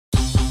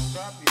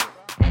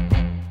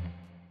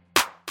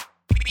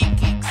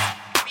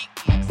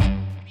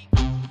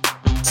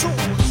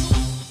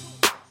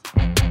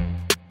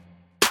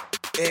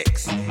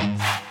X. Don't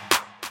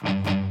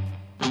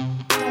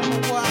know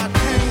where I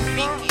came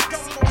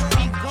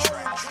from.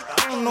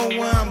 I don't know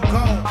where I'm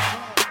going.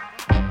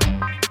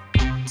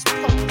 It's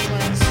poker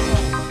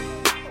smoke.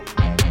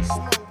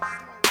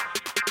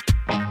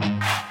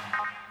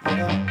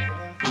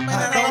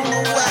 I don't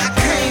know where I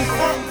came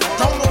from.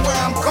 Don't know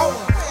where I'm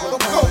going.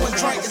 But going,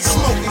 drinking,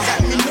 smoking got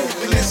me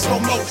moving in slow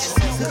motion.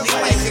 This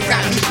life it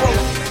got me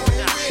broke.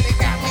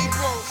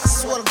 I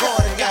swear to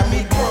God it got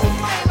me broke.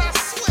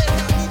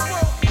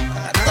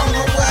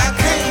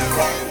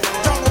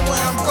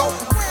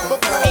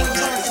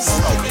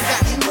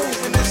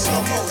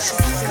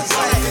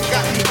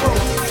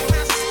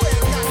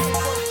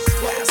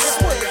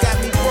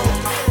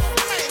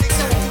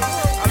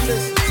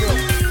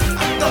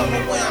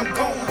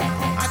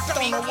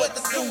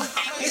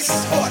 It's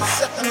hard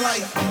accepting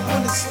life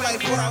when it's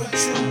life without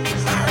you.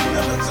 I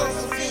remember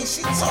Josephine,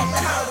 she taught me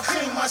how to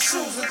clean my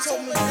shoes and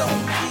told me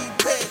don't be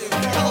petty.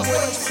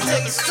 Always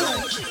take it too.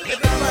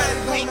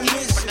 Everybody gonna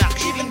miss you,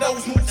 even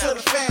those new to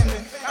the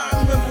family. I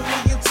remember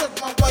when you took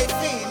my wife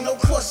in, no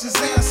questions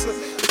answered.